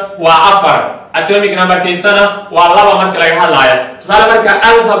masskiisa waa 4 atomic numberkiisana waa 2 marka laga hadlayo tusaale marka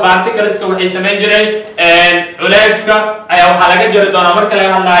alpha particleska waxay sameyn jireen culeyska ayaa waxaa laga jari doonaa marka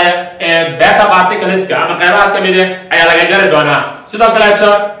laga hadlayo beta particleska ama qaybaha kamid ayaa laga jari doonaa sidoo kaleeto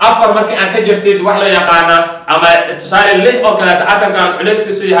 4 markii aan ka jirtid wax loo yaqaana ama tusaale 6 oo kaleeto atomkan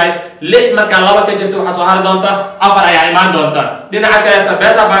culeyskiisu yahay 6 markaan 2 ka jirtid waxaa soo hari doonta 4 ayaa imaan doonta dhinaca kaleeto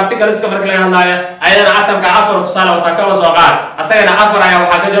beta particleska marka laga hadlayo ayadana atomka 4 tusaale wata kaba soo qaad asagana 4 ayaa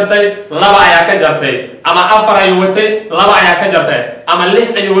waxaa ka jirtay 2 ayaa ka jartay ama 4 ayuu watay 2 ayaa ka jartay ama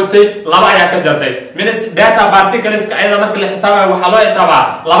 6 ayuu watay 2 ayaa ka jartay minis beta particleska ayada marka la xisaabayo waxaa loo xisaabaa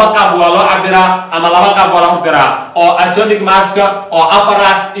 2 qaab waa loo cabiraa ama 2 qaab waa loo cabiraa oo atomic masska oo 4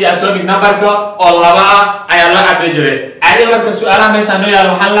 ah iyo atomic numberka oo 2 ah ayaa loo cabiri jiray caadi marka su'aalaha meesha noo yaalo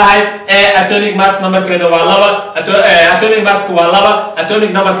waxaan lahay atomic mass numberkeeda waa 2 atomic masska waa 2 atomic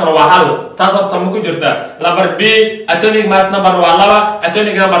numberkana waa 1 taas horta ma ku jirta number b atomic mass number waa 2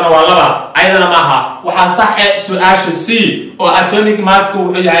 atomic numberna waa 2 ayadana maaha waxaa sax ah su'aasha c oo atomic masska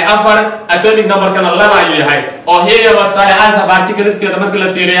wuxuu yahay 4 atomic numberkana 2 ayuu yahay oo helium tusaale alpha particleskeeda marka la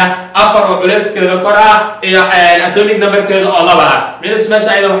fiiriya 4 oo culeyskeeda kor ah iyo atomic numberkeeda oo 2 ah minis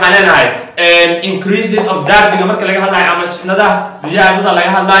meesha ayada waxaan leenahay increasing of darjiga marka laga hadlayo ama sunnadaha ziyaadada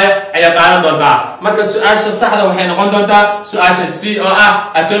laga hadlayo ayaa qaadan doontaa marka su-aasha saxda waxay noqon doontaa su-aasha c oo ah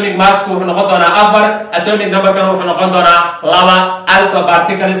atomic masska wuxuu noqon doonaa 4 atomic numberkana wuxuu noqon doonaa 2 alpha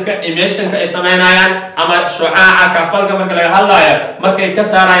particleska emissionka ay sameynayaan ama shucaaca kaafalka marka laga hadlayo markay ka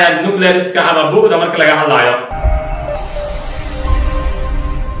saarayaan nucleariska ama bu'da marka laga hadlayo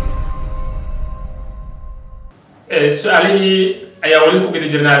su-aalihii ayaa weli ku gudi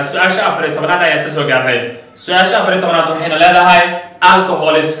jirnaa su-aasha 14aad ayaa soo gaarnay su-aasha 14aad waxayna leedahay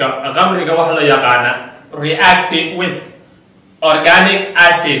alcoholiska qamriga wax loo yaqaana reacting with organic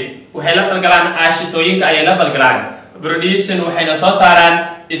acid waxay la falgalaan aashitooyinka ayay la falgalaan producing waxayna soo saaraan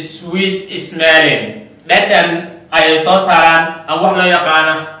sweet smelling dhadhan ayay soo saaraan ama wax loo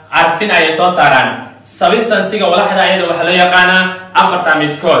yaqaana carfin ayay soo saaraan substansiga walaxda ayada waxa loo yaqaanaa 4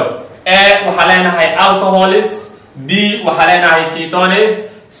 midkood waxaa leenahay alcoholis b waxaa leenahay ketones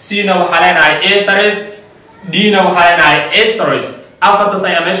c na waxaa leenahay ethers d na waxaa leenahay esters afartaas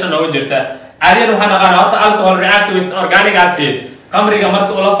ayaa meesha noogu jirta caadiyan waxaa naqaana horta alcohol reactive with organic acid qamriga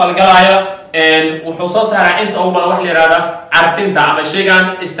marka uu la falgalayo wuxuu soo saaraa inta ugu badan wax la yiraahdo carfinta ama shaygan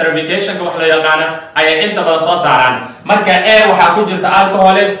esterificationka wax loo yaqaano ayay inta badan soo saaraan marka waxaa ku jirta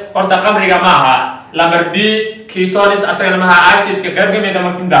alcoholis horta qamriga maaha number b ketones asagana maaha acidka qayb kamid ah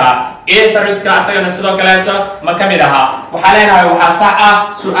ma kamid aha etherska asagana sidoo kaleeto ma kamid aha waxaa leenahay waxaa sax ah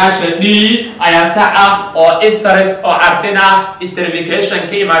su-aasha d ayaa sax ah oo esters oo carfin ah esterification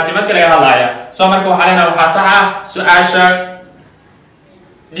ka imaatay marka laga hadlayo soo marka waxaa leenahay waxaa sax ah su-aasha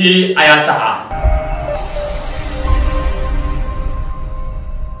d ayaa sax ah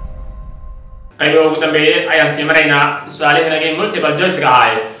qaybo ugu dambeeyay ayaan sii maraynaa su-aalihii laga multiple choice-ga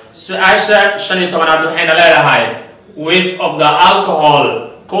ahaay su-aasha 15aad waxayna leedahay which of the alcohol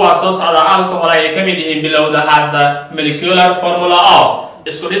kuwa soo socda alcohol ayay kamid yihiin bilowda has the molecular formula of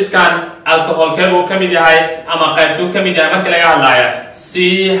isku dhiskan alcohol keebuu kamid yahay ama qaybtuu kamid yahay marka laga hadlayo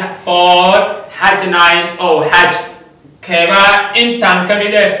c4 h9 o h keebaa intaan ka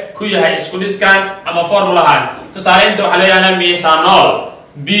mid ku yahay isku dhiskan ama formulahan tusaale inta waxa loo yaqaanaa methanol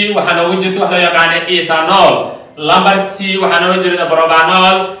b waxa noogu jirta waxa loo yaqaana ethanol lambar c waxa noogu jirta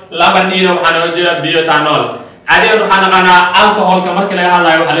propanol lambar d waxa noogu jirta biotanol caadiyan waxaa naqaanaa alcoholka markii laga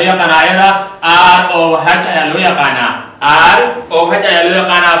hadlayo waxa loo yaqaanaa ayada ROH ayaa loo yaqaanaa ROH ayaa loo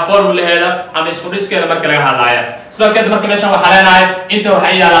yaqaanaa formulaheeda ama isku dhiskeeda markii laga hadlayo sidoo kale marka meeshan waxaa leenahay inta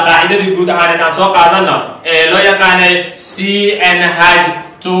waxaa yaala qaacidadii guud ahaan inaan soo qaadano ee loo yaqaanay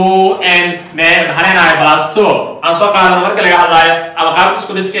CNH2N maxaa leenahay plus 2 aan soo qaadano marka laga hadlayo ama qaabka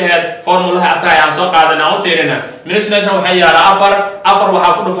isku dhiskeed formulaha asaga ayaan soo qaadana oo fiirina minus meeshan waxaa yaala afar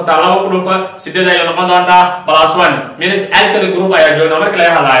waxaa ku dhufataa laba ku dhufa 8 ayay noqon doontaa plus 1 minus alkali group ayaa joogna marka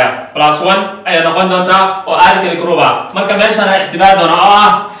laga hadlayo plus 1 ayay noqon doontaa oo alkali group ah marka meeshan ixtibaar doona oo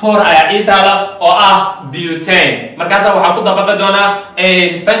ah 4 ayaa itaala oo ah butane markaas waxaa ku dabaqi doonaa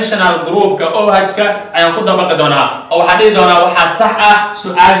functional groupka OH-ka ayaan ku dabaqi doonaa oo waxaa dhihi doonaa waxaa sax ah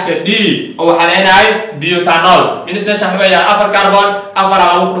su'aasha D oo waxaa leenahay biotanol minus meeshan waxaa yaala 4 carbon 4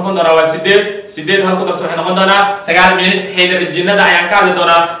 lagu dhufan doonaa waa 8 halku darso waxay noqon doonaa 9 minus hydrogenada ayaan ka hadli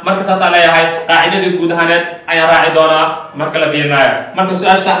doonaa marka saas aan leeyahay qaacidadii guud ahaaneed ayaan raaci doonaa marka la fiirinayo marka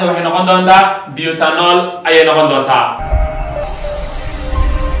su'aasha saxda waxay noqon doontaa biotanol ayay noqon doontaa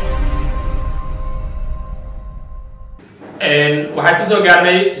waxaan isla soo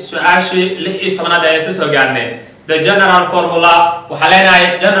gaarnay su'aashii 16 ayaan isla soo gaarnay the general formula waxaa leenahay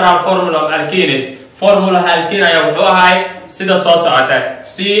general formula of alkenes formulaha alkene ayaa wuxuu ahay sida soo socota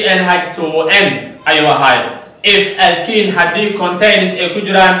CNH2N ayuu ahay if alkene haddii contains ay ku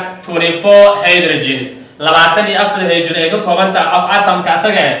jiraan 24 hydrogens 24 hydrogen ay ka koobanta of atomka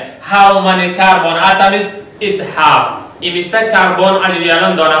asaga how many carbon atoms it have imise carbon ayuu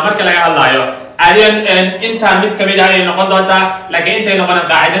yeelan doonaa marka laga hadlayo caadiyan intaan mid kamid ah ay noqon doontaa laakiin intay noqon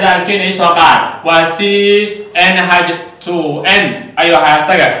qaacidada alkene ay soo qaad waa CNH2N ayuu ahay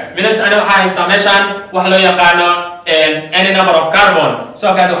asaga minus ana waxaa haystaa meeshaan wax loo yaqaano any number of carbon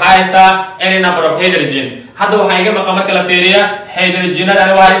soo kale waxaa haystaa any number of hydrogen hadda waxaa iga maqan marka la fiiriya hydrogenada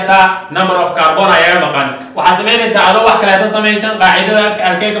ana waa haystaa number of carbon ayaa iga maqan waxaa samaynaysaa adoo wax kaleeto samaysan qaacidada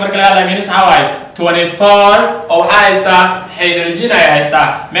alkene marka laga hadlayo minus waxaa waaye 24 oo waxaa haystaa hydrogen ayaa haystaa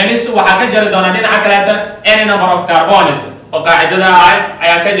minus waxaa ka jari doonaa dhinaca kaleeto any number of carbons oo qaacidada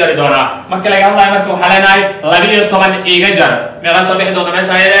ayaa ka jari doonaa marka laga hadlayo marka waxaa leenahay 12 iga jar meeqa soo bixi doonta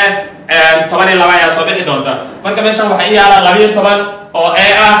meesha ayada 12 ayaa soo bixi doonta marka meeshan waxaa ii yaala 12 oo A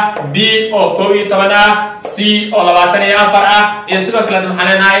ah B oo 12 ah C oo 24 ah iyo sidoo kale waxaan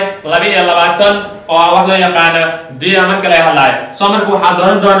leenahay 22 oo wax loo yaqaano D marka laga hadlayo soo marka waxaa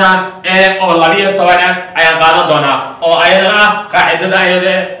dooran doonaa A oo 12 ayaan qaadan doonaa oo ayada ah qaacidada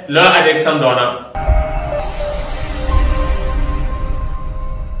ayada loo adeegsan doona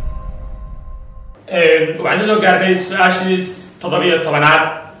waxaan soo gaarnay su'aashii 17aad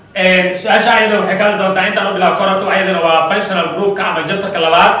su-aasha ayada waxay ka hadli doontaa intaan u bilaab korato ayadana waa functional groupka ama jabtarka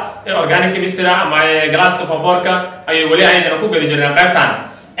labaad ee organic chemistry ama galaaska foforka ayay weli ayadana ku geli jireen qaybtan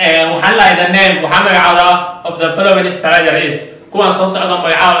waxaan lahayd the name waxaa magacaada of the following stranger is kuwan soo socda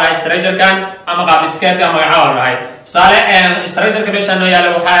magacaaba lahay strangerkan ama qaab dhiskeedka magacaaba lahay tusaale strangerka meesha noo yaala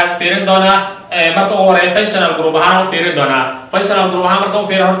waxaa fiirin doonaa marka uu horeeyo functional group ahaan u fiirin doonaa functional group ahaan marka u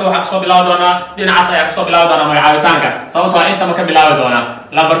fiiriyo horta waxaa kasoo bilaabi doonaa dhinacaas ayaa kasoo bilaabi doonaa magacaabitaanka sababtoo intaba ka bilaabi doonaa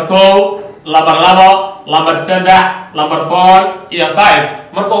lambar 1 lambar 2 lambar 3 lambar 4 iyo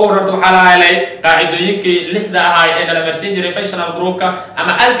 5 marka ugu horreeyay waxaa la helay qaacidooyinkii 6 ahaa ee kala marsiin jiray functional groupka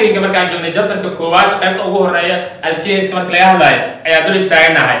ama alkane markaan joognay jabtarka koowaad qaybta ugu horeeya alkanes marka laga hadlayo ayaa dul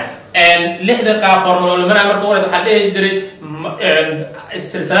istaaganahay 6 qaab formula marka ugu horreeyay waxaa dhihi jiray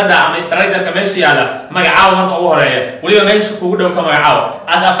silsilada ama structure-ka meesha yaala magacaabo marka ugu horeeya waliba meesha kugu dhow ka magacaabo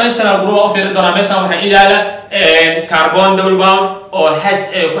as a functional group oo fiirin doona meesha waxaa yaala carbon double bond oo H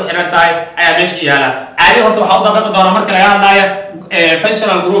ay ku xiran tahay ayaa meesha yaala caadi horta waxa u dabaqi doona marka laga hadlayo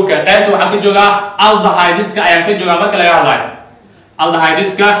functional groupka qaybta waxaa ka jooga aldehydeska ayaan ka jooga marka laga hadlayo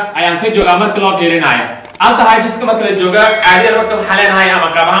aldehydeska ayaan ka jooga marka loo fiirinayo aldehydeska marka la jooga caadiyan marka waxaa leenahay ama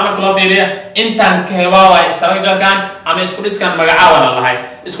qaab ahaan marka loo fiiriyo intaan keebaa waa structure-kan ama isku dhiskan magacaabana lahay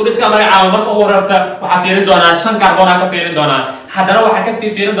isku dhiskan magacaaba marka ugu horreeyta waxaa fiirin doonaa 5 carbon ka fiirin doonaa haddana waxaa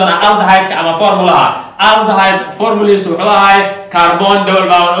kasii fiirin doonaa aldehyde-ka ama formulaha aldehyde formuladiisu wuxuu ahay carbon double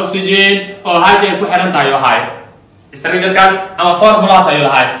bond oxygen oo halka ay ku xiran tahay ahay structure-kaas ama formulaas ayuu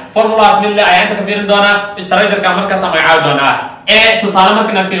ahay formulaas mid le ayaa inta ka fiirin doonaa structure-ka markaas magacaabi doonaa tusaale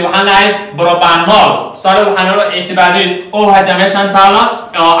markaan fiiriyo waxaan lahay propanol tusaale waxaan loo ictibaadin OH meeshan taala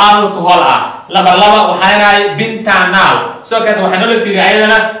oo alcohol ah lambar 2 waxaan lahay pentanal soo kale waxaan loo fiiriyo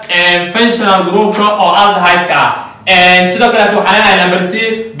ayadana functional groupka oo aldehyde-ka ah sidoo kale waxaan leenahay number C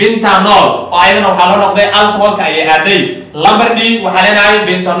pentanol oo ayadana waxaa loo noqday alcoholka ayay aaday number D waxaan leenahay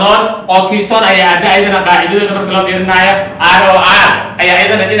pentanol oo ketone ayay aaday ayadana qaacidadeeda marka loo fiirinayo ROR ayaa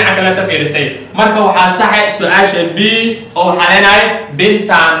ayadana dhinaca kale ta fiirisay marka waxaa sax su'aasha B oo waxaan leenahay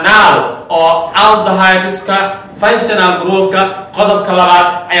pentanol oo aldehydeska functional groupka qodobka labaad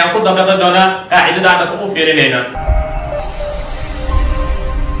ayaan ku dabaqi doonaa qaacidada aan ku fiirinayna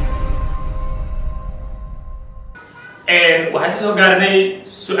waxaan soo gaarnay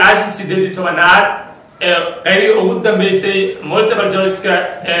su'aasha 18aad ee qaybtii ugu dambeysay multiple choice-ka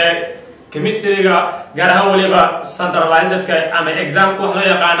chemistry-ga gaar ahaan waliba centralized-ka ama exam-ka wax loo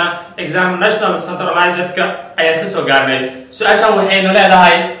yaqaan exam national centralized-ka ayaan soo gaarnay su'aashan waxayna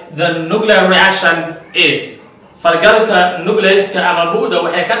leedahay the nuclear reaction is falgalka nucleus-ka ama bu'da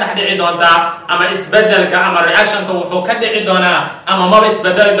waxay ka dhex dhici doontaa ama isbedelka ama reaction-ka wuxuu ka dhici doonaa ama maba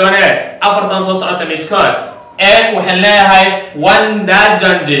isbedeli doonee afartan soo socota midkood waxaan leeyahay one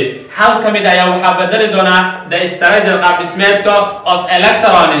dajanji hal ka mid ayaa waxaa bedeli doonaa the structure qaab dhismeedka of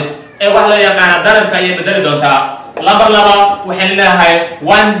electrons wax loo yaqaan darabka ayay bedeli doontaa number laba waxaan leeyahay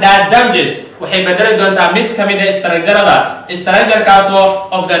one dajanjis waxay bedeli doontaa mid ka mid ah structure-kaasoo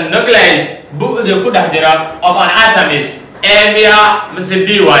of the nucleus bu'da ku dhex jira of an atoms area mise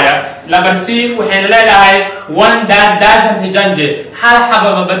B waaya number C waxayna leedahay one that doesn't change hal xaba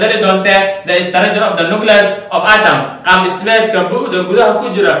ma bedeli doonte the structure of the nucleus of atom qaab dhismeedka bu'da gudaha ku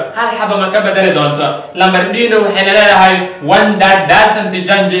jira hal xaba ma ka bedeli doonto number D na waxayna leedahay one that doesn't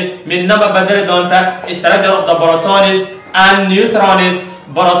change midna ma bedeli doonta structure of the protons and neutrons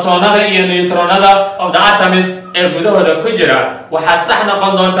بروتونada iyo neutronada of the atoms ee gudahooda ku jira waxa sax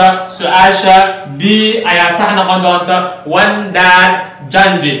noqon doonta su'aasha B ayaa sax noqon doonta one that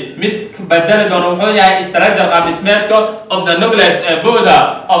change mid bedeli doona wuxuu yahay structure qaab dhismeedka of the nucleus ee bu'da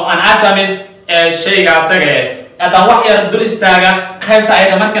of an atoms ee shayga asaga haddaan wax yar dul istaaga qaybta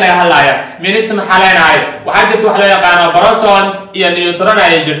ayada marka laga hadlaya minis maxaa leenahay waxaa jirta wax loo yaqaano proton iyo neutron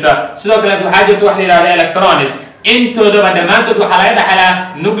ayay jirta sidoo kale waxaa jirta wax la yidhahdo electrons intoodaba dhammaantood waxaa laga dhexelaa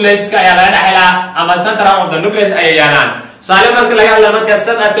nucleus-ka ayaa laga dhexelaa ama central of the nucleus ayay yaalaan saale marka laga hadlaya marka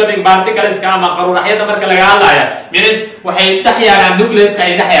subatomic particles-ka ama qaruuraxyada marka laga hadlaya minis waxay dhex yaalaan nucleus-ka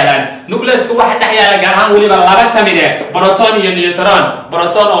ay dhex yaalaan nucleus-ka waxa dhex yaala gaar ahaan weliba laba ka mid ah proton iyo neutron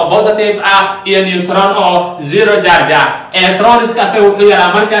proton oo positive ah iyo neutron oo zero charge ah electrons-ka asaga wuxuu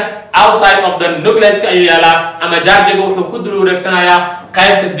yaalaa marka outside of the nucleus-ka ayuu yaalaa ama charge-ga wuxuu ku dul wareegsanayaa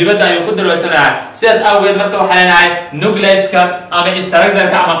qaybta dibadda ayuu ku dul wareegsanayaa sidaas awgeed marka waxaa leenahay nucleus-ka ama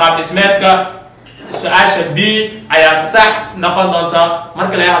structure-ka ama qaab dhismeedka su'aasha B ayaa sax noqon doonta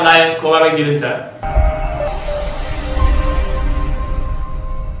marka laga hadlayo koowaad gelinta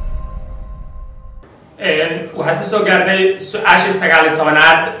waxaan soo gaarnay su'aashii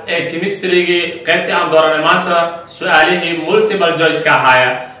 19aad ee chemistry-gii qaybtii aan dooranay maanta su'aalihii multiple choice-ka ahaaya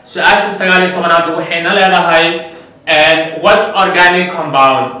su'aashii 19aad waxayna leedahay what organic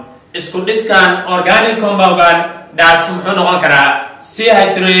compound isku dhiskan organic compound-kan daas muxuu noqon karaa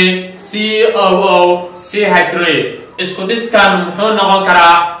CH3 COO CH3 isku dhiskan muxuu noqon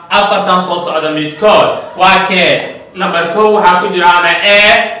karaa afartan soo socda midkood waa kee number 1 waxaa ku jira ama A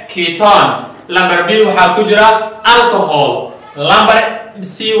ketone number B waxaa ku jira alcohol number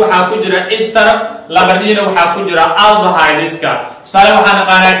C waxaa ku jira ester number D waxaa ku jira aldehydeska sare waxaan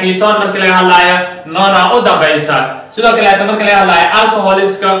naqaanaa ketone marka laga hadlayo noona u dambaysa sidoo kale marka laga hadlayo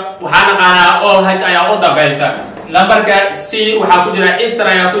alcoholiska waxaan naqaanaa OH ayaa u dambaysa numberka C waxaa ku jira ester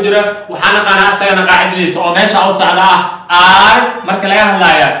ayaa ku jira waxaan naqaanaa asagana qaacidadiisa oo meesha u socda ah R marka laga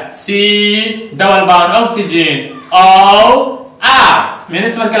hadlayo C double bond oxygen O R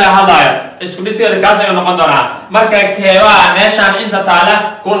minis marka laga hadlayo isku dhiskeeda kaas ayuu noqon doonaa marka keebaa meeshaan inta taala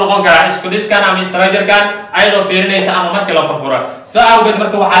ku noqon karaa isku dhiskan ama structure-kan ayadoo fiirinaysa ama markii la furfuro sida awgeed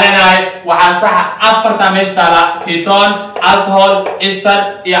marka waxaa leenahay waxaa sax afarta meesha taala ketone alcohol ester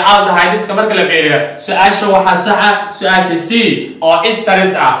iyo aldehydeska marka la fiiriyo su'aasha waxaa saxa su'aasha C oo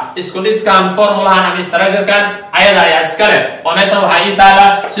esteris ah isku dhiskan formulahan ama structure-kan ayada ayaa iska leh oo meeshan waxaa ii taala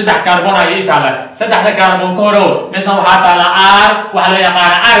 3 carbon ayaa ii taala 3 carbon ka horow meeshan waxaa taala R waxaa la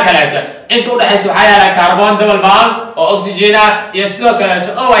yaqaana R kaleeta inta u dhaxaysa waxaa yaala carbon double bond oo oxygen ah iyo sidoo kale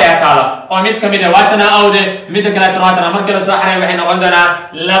O ayaa taala oo mid ka mid ah waatana awde mid kale waatana markii la soo xaray waxay noqon doonaa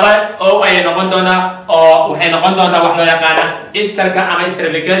laba O ay noqon doonaa oo waxay noqon doontaa wax loo yaqaan esterka ama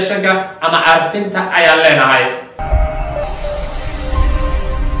esterification-ka ama carfinta ayaa leenahay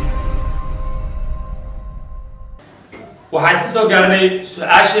waxaan isku soo gaarnay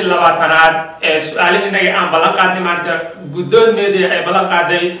su'aashii 20aad ee su'aalihiinaga aan ballan qaadnay maanta guddoon media ay ballan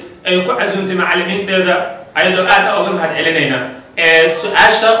qaaday ay ku casuuntay macallimiinteeda ayadoo aad uga mahad celinayna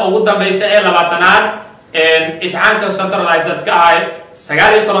su'aasha ugu dambaysa ee 20aad imtixaanka centralized ka ahay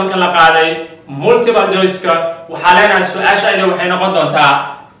 19 la qaaday multiple choice-ka waxaa leenahay su-aasha ayda waxay noqon doontaa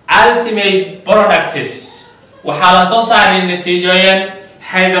ultimate products waxaa la soo saaray natiijooyin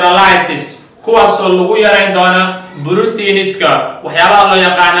hydrolysis kuwaasoo lagu yarayn doona proteiniska waxyaabaha loo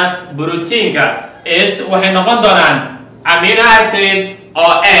yaqaana proteinka waxay noqon doonaan amino acid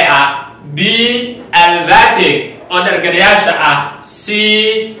oo A ah B aliphatic oo dhargalayaasha ah C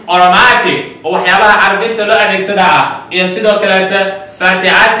aromatic oo waxyaabaha carfinta loo adeegsada ah iyo sidoo kaleeta fatty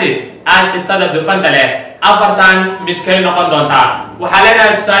acid aashitada dufanta leh afartan midkay noqon doontaa waxaa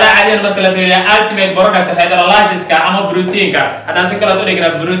leenahay tusaale caadiyan marka la fiiriyo ultimate product hydrolysis-ka ama proteinka haddaan si kalead u dhigna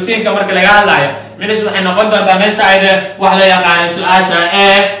proteinka marka laga hadlayo minis waxay noqon doontaa meesha ayda wax loo yaqaano su-aasha A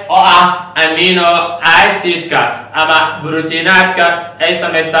oo ah amino acid-ka ama proteinaadka ay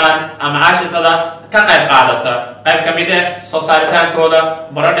samaystaan ama aashitada ka qayb qaadata qayb ka mid ah soo saaritaankooda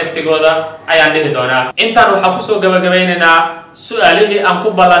productigooda ayaan dhihi doonaa intaan waxaan kusoo gabagabaynaynaa su-aalihii aan ku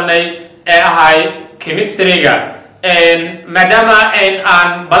ballanay ee ahay chemistry-ga maadaama aan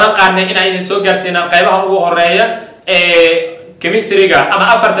balan qaadnay inaan idin soo gaarsiinaan qaybaha ugu horeeya chemistry-ga ama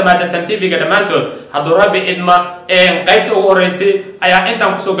afarta maada scientific-ga dhammaantood hadduu rabbi idma qaybta ugu horeysay ayaa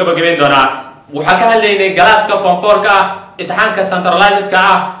intaan kusoo gabagabayn doonaa waxaan ka hadlaynay galaaska form 4-ka ah imtixaanka centralized-ka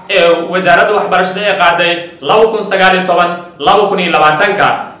ah ee wasaaradda waxbarashada ee qaaday 2019-2020-ka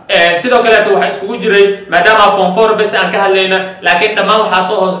sidoo kaleeto waxa iskugu jiray maadaama form 4 bes aan ka hadlayna laakiin dhammaan waxaa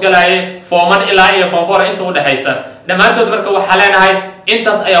soo hoosgalayay form 1 ilaa iyo form 4 inta u dhaxaysa dhammaantood marka waxaa leenahay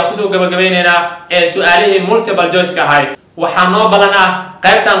intaas ayaa kusoo gabagabaynaynaa su-aalihii multiple choice-ka ahay waxaa noo balan ah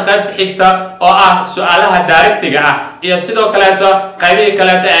qaybtan qaybta xigta oo ah su-aalaha directiga ah iyo sidoo kaleeto qaybihii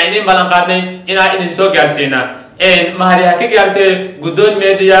kaleeto aan idin balan qaadnay inaan idin soo gaarsiina mahadiha ka gaartay GUDOON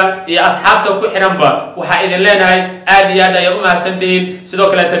MEDIA iyo asxaabta ku xiranba waxaa idin leenahay aad iyo aad ayaa u mahadsantihiin sidoo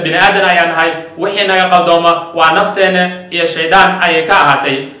kaleeta bini aadan ayaa nahay wixii naga qaldooma waa nafteena iyo shaydaan ayay ka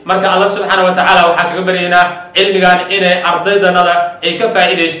ahaatay marka Allah subxaanahu wa tacaala waxaan kaga baryaynaa cilmigan inay ardaydanada ay ka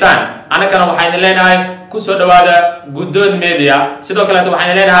faa'iidaystaan anagana waxaa idin leenahay kusoo dhawaada GUDOON MEDIA sidoo kaleeta waxaan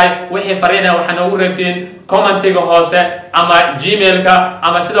idin leenahay wixii fariina waxaa noogu reebtiin commentiga hoose ama gmailka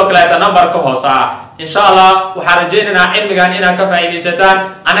ama sidoo kaleeta numberka hoose ah إن شاء الله وحرجينا علمنا إننا كفايديستان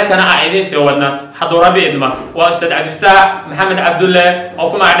أنا كان أعيدين سوودنا حضور ربي إدمه وأستاذ عبد الفتاح محمد عبد الله أو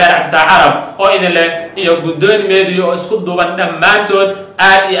كما عدار عبد الفتاح عرب أو إذن الله إيو GUDOON MEDIA اسكت دوبان دمانتود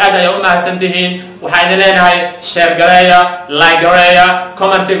آدي آدا يوم سنتهين وحايد لنا هاي شير قرايا لايك قرايا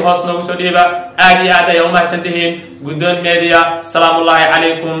كومنتيك هوسنو سوديبا آدي آدا يوم سنتهين GUDOON MEDIA سلام الله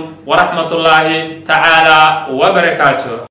عليكم ورحمة الله تعالى وبركاته